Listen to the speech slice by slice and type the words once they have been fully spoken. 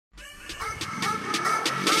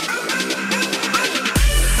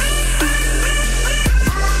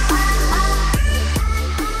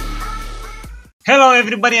Hello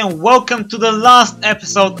everybody and welcome to the last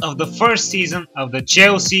episode of the first season of the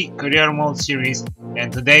Chelsea Career Mode series,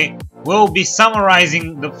 and today we'll be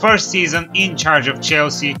summarizing the first season in charge of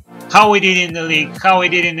Chelsea, how we did in the league, how we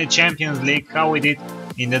did in the Champions League, how we did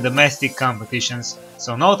in the domestic competitions.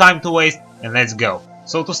 So no time to waste and let's go.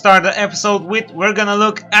 So to start the episode with, we're gonna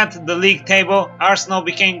look at the league table. Arsenal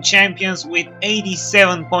became champions with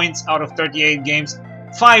 87 points out of 38 games,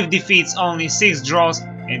 5 defeats, only 6 draws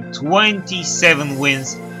and 27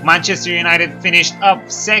 wins. Manchester United finished up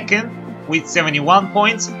second with 71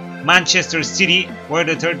 points. Manchester City were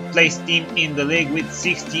the third place team in the league with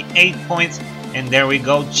 68 points. And there we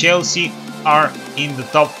go, Chelsea are in the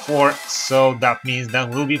top 4, so that means that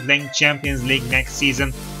we'll be playing Champions League next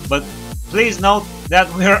season. But please note that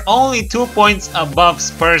we're only 2 points above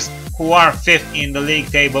Spurs, who are 5th in the league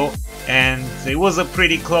table, and it was a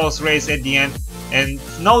pretty close race at the end. And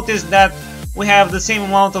notice that we have the same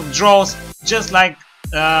amount of draws, just like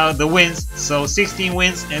the wins, so 16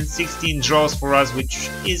 wins and 16 draws for us, which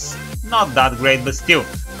is not that great, but still.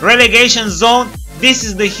 Relegation zone, this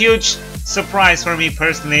is the huge surprise for me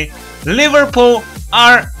personally. Liverpool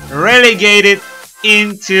are relegated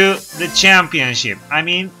into the Championship. I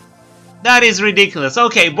mean, that is ridiculous.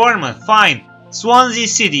 Okay, Bournemouth, fine. Swansea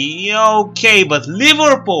City, okay, but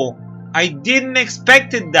Liverpool, I didn't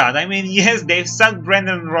expect that. I mean, yes, they've sucked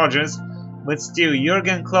Brendan Rodgers, but still,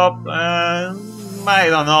 Jurgen Klopp, I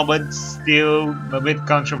don't know, but still a bit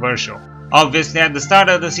controversial. Obviously, at the start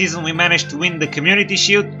of the season, we managed to win the Community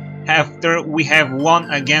Shield after we have won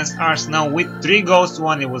against Arsenal with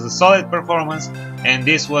 3-1. It was a solid performance, and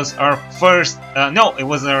this was our first, it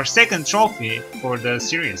was our second trophy for the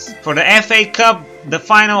series. For the FA Cup, the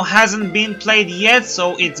final hasn't been played yet,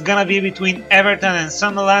 so it's gonna be between Everton and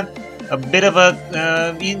Sunderland. A bit of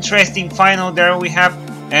a interesting final there we have.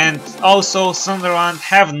 And also Sunderland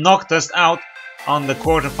have knocked us out on the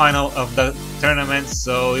quarterfinal of the tournament,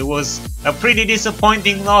 so it was a pretty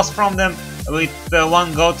disappointing loss from them with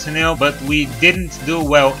 1-0, but we didn't do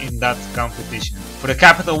well in that competition. For the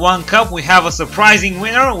Capital One Cup, we have a surprising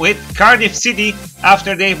winner with Cardiff City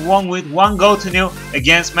after they've won with 1-0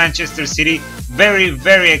 against Manchester City.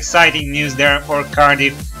 Very exciting news there for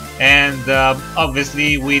Cardiff. And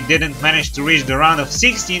obviously we didn't manage to reach the round of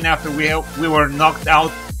 16 after we were knocked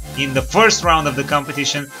out in the first round of the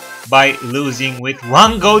competition by losing with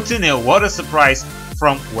 1-0. What a surprise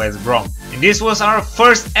from West Brom. And this was our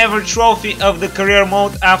first ever trophy of the career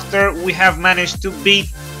mode after we have managed to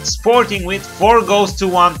beat Sporting with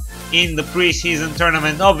 4-1 in the pre-season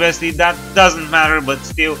tournament. Obviously that doesn't matter, but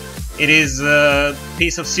still it is a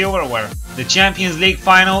piece of silverware. The Champions League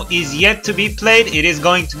final is yet to be played. It is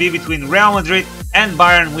going to be between Real Madrid and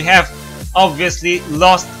Bayern. We have obviously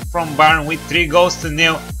lost from Bayern with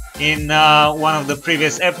 3-0 in one of the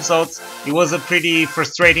previous episodes. It was a pretty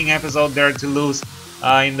frustrating episode there to lose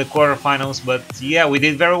in the quarterfinals, but yeah, we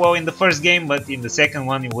did very well in the first game, but in the second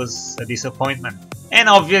one it was a disappointment. And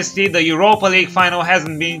obviously the Europa League final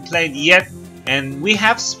hasn't been played yet, and we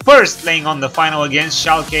have Spurs playing on the final against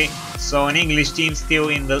Schalke, so an English team still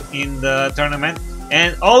in the tournament,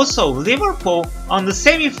 and also Liverpool on the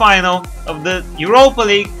semi-final of the Europa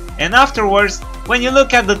League. And afterwards, when you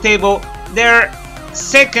look at the table, they're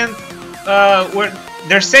second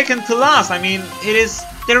to last. I mean, it is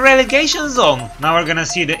the relegation zone. Now we're gonna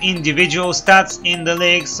see the individual stats in the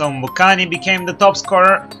league. So Mbukani became the top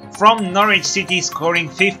scorer from Norwich City, scoring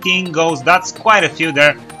 15 goals. That's quite a few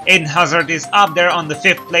there. Eden Hazard is up there on the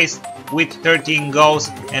 5th place with 13 goals,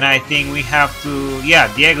 and I think we have to,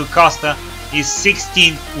 Diego Costa is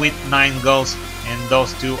 16th with 9 goals, and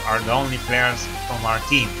those two are the only players from our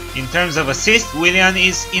team. In terms of assists, Willian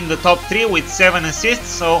is in the top 3 with 7 assists,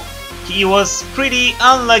 so he was pretty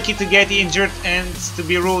unlucky to get injured and to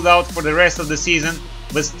be ruled out for the rest of the season,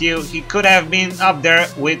 but still he could have been up there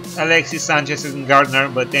with Alexis Sanchez and Gardner.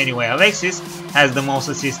 But anyway, Alexis has the most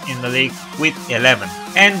assists in the league with 11.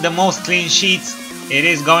 And the most clean sheets, it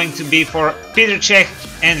is going to be for Peter Cech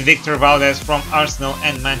and Victor Valdez from Arsenal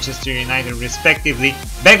and Manchester United respectively.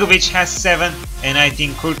 Begovic has 7, and I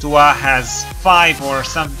think Courtois has 5 or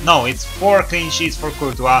some. No, it's 4 clean sheets for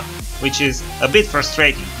Courtois, which is a bit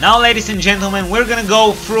frustrating. Now, ladies and gentlemen, we're gonna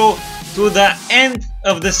go through to the end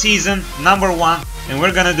of the season, number 1, and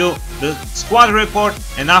we're gonna do the squad report,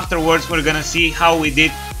 and afterwards we're gonna see how we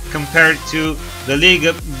did compared to the league,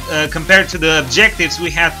 compared to the objectives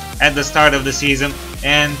we had at the start of the season.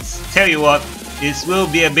 And tell you what, this will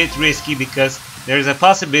be a bit risky because there's a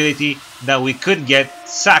possibility that we could get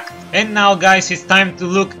sacked. And now guys, it's time to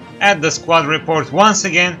look at the squad report once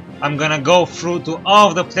again. I'm gonna go through to all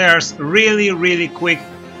of the players really quick,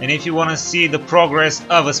 and if you want to see the progress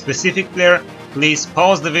of a specific player, please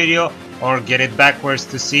pause the video or get it backwards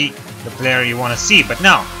to see the player you want to see. But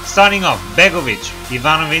now, starting off, Begovic,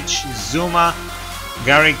 Ivanovic, Zuma,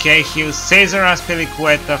 Gary Cahill, Cesar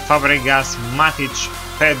Azpilicueta, Fabregas, Matic,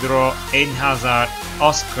 Pedro, Eden Hazard,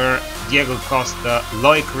 Oscar, Diego Costa,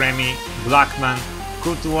 Loic Remy, Blackman,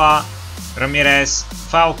 Courtois, Ramirez,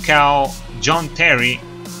 Falcao, John Terry,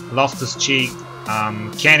 Loftus-Cheek,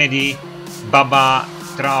 Kennedy, Baba,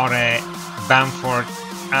 Traore, Bamford,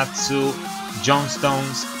 Atsu, John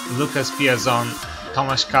Stones, Lucas Piazon,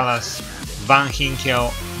 Tomasz Kalas, Van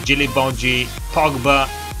Ginkel, Djiliboji, Pogba,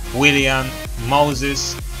 Willian,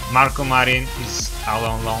 Moses, Marco Marin is out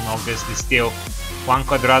on loan obviously still, Juan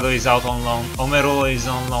Cuadrado is out on loan, Omerulo is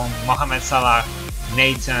on loan, Mohamed Salah,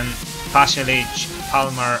 Nathan, Pasalic,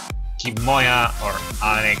 Palmer, Kimoya or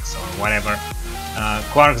Alex or whatever,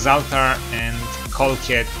 Quark Zaltar and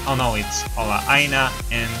Kolket, oh no, it's Ola Aina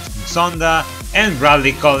and Sonda, and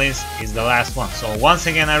Bradley Collins is the last one. So once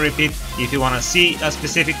again I repeat, if you want to see a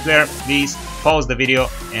specific player, please pause the video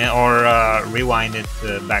or rewind it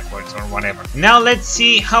backwards or whatever. Now let's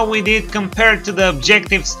see how we did compared to the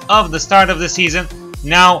objectives of the start of the season.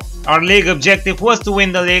 Now our league objective was to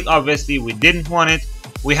win the league, obviously we didn't want it.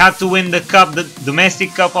 We had to win the cup, the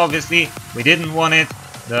domestic cup, obviously we didn't want it.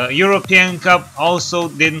 The European Cup also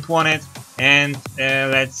didn't want it. And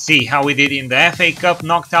let's see how we did in the FA Cup,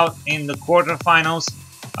 knocked out in the quarterfinals.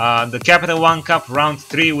 The Capital One Cup round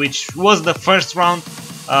 3, which was the first round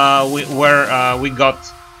where we got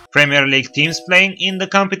Premier League teams playing in the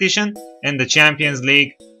competition, and the Champions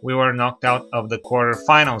League we were knocked out of the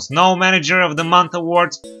quarterfinals. No Manager of the Month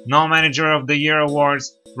awards, no Manager of the Year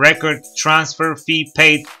awards. Record transfer fee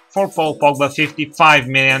paid for Paul Pogba, £55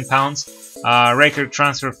 million. Record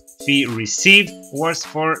transfer fee received was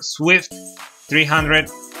for Swift,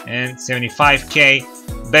 375k.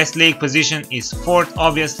 Best league position is 4th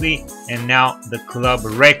obviously, and now the club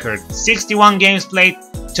record: 61 games played,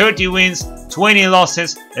 30 wins, 20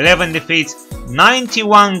 losses, 11 defeats,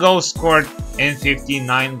 91 goals scored and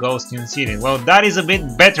 59 goals conceded. Well, that is a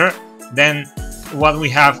bit better than what we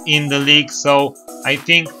have in the league, so I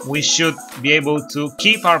think we should be able to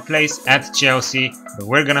keep our place at Chelsea, but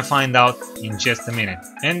we're gonna find out in just a minute.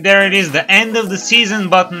 And there it is, the end of the season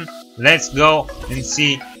button. Let's go and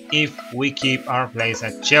see if we keep our place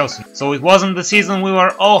at Chelsea. So it wasn't the season we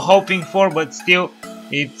were all hoping for, but still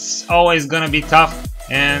it's always gonna be tough,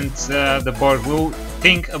 and the board will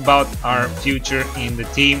think about our future in the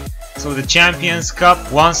team. So the Champions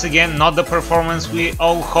Cup, once again, not the performance we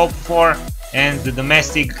all hoped for, and the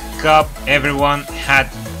domestic cup, everyone had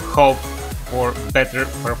hope for better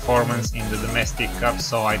performance in the domestic cup,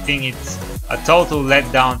 so I think it's a total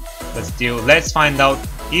letdown. But still, let's find out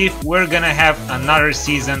if we're gonna have another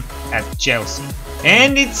season at Chelsea.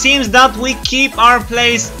 And it seems that we keep our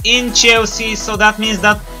place in Chelsea, so that means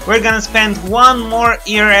that we're gonna spend one more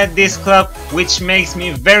year at this club, which makes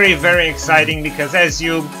me very, very exciting, because as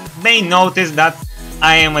you may notice that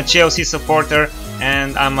I am a Chelsea supporter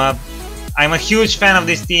and I'm a huge fan of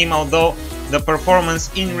this team, although the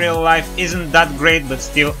performance in real life isn't that great, but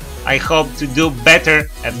still I hope to do better,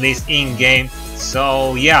 at least in game.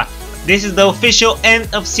 So yeah, this is the official end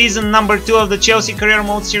of season number 2 of the Chelsea Career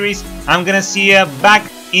Mode series. I'm gonna see you back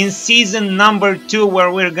in season number 2,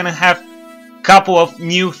 where we're gonna have a couple of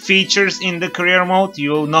new features in the career mode.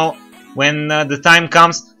 You'll know when the time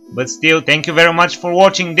comes, but still, thank you very much for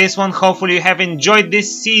watching this one. Hopefully you have enjoyed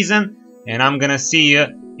this season, and I'm gonna see you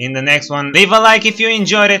in the next one. Leave a like if you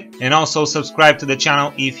enjoyed it, and also subscribe to the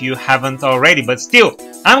channel if you haven't already. But still,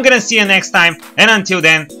 I'm gonna see you next time, and until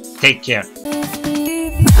then, take care.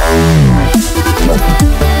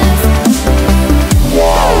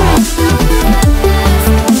 Wow.